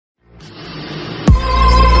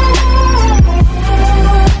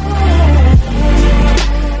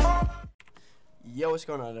What's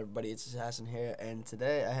going on, everybody? It's Assassin here, and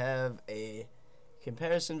today I have a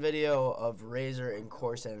comparison video of Razer and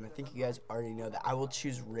Corsair, and I think you guys already know that I will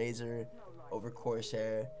choose Razer over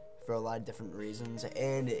Corsair for a lot of different reasons.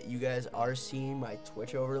 And you guys are seeing my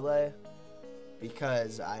Twitch overlay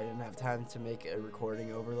because I didn't have time to make a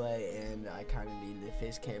recording overlay, and I kind of needed a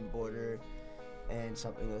face cam border and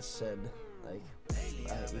something that said like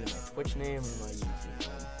either my Twitch name or my YouTube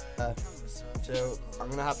name. So I'm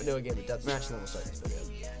gonna hop into a game of deathmatch and then we'll start this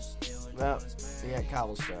video. Well, we got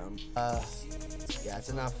cobblestone. Yeah, it's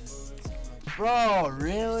enough. Bro,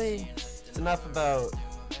 really? It's enough about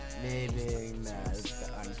me being mad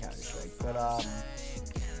on Counter-Strike. But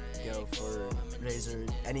go for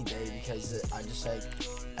Razer any day because I just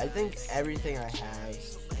I think everything I have,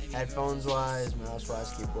 headphones wise, mouse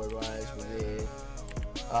wise, keyboard wise, would be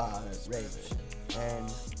Razer.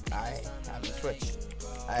 And I haven't switched.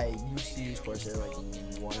 I used to use Corsair like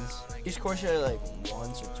once. I used Corsair like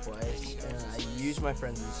once or twice, and I used my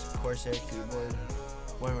friend's Corsair keyboard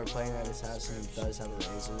when we're playing at his house, and he does have a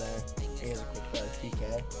Razer there. He has a quick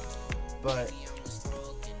PK, but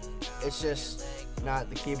it's just not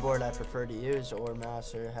the keyboard I prefer to use, or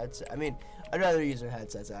mouse or headset. I mean, I'd rather use their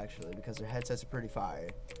headsets actually, because their headsets are pretty fire.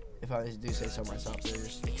 If I do say so myself, they're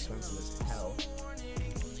just expensive as hell.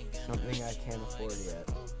 Something I can't afford yet.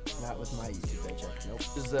 Not with my YouTube paycheck. Nope.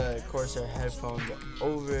 This is the Corsair headphones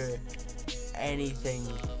over anything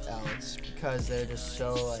else because they're just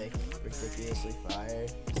so like ridiculously fire.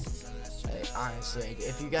 Like, honestly,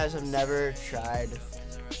 if you guys have never tried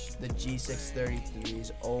the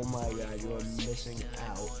G633s, oh my god, you are missing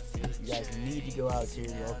out. You guys need to go out to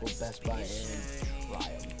your local Best Buy and try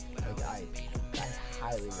them. Like I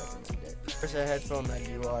highly recommend it. Corsair headphone that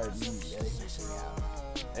you are really missing out.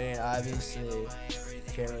 I mean, obviously,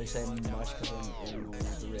 can't really say much because I'm in the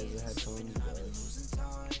Razer headphones,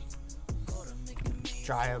 but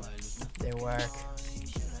try them. They work.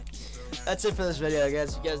 That's it for this video,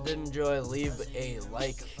 guys. If you guys did enjoy, leave a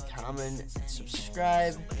like, comment,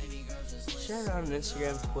 subscribe, share it on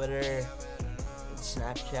Instagram, Twitter, and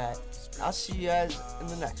Snapchat. I'll see you guys in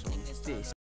the next one. Peace.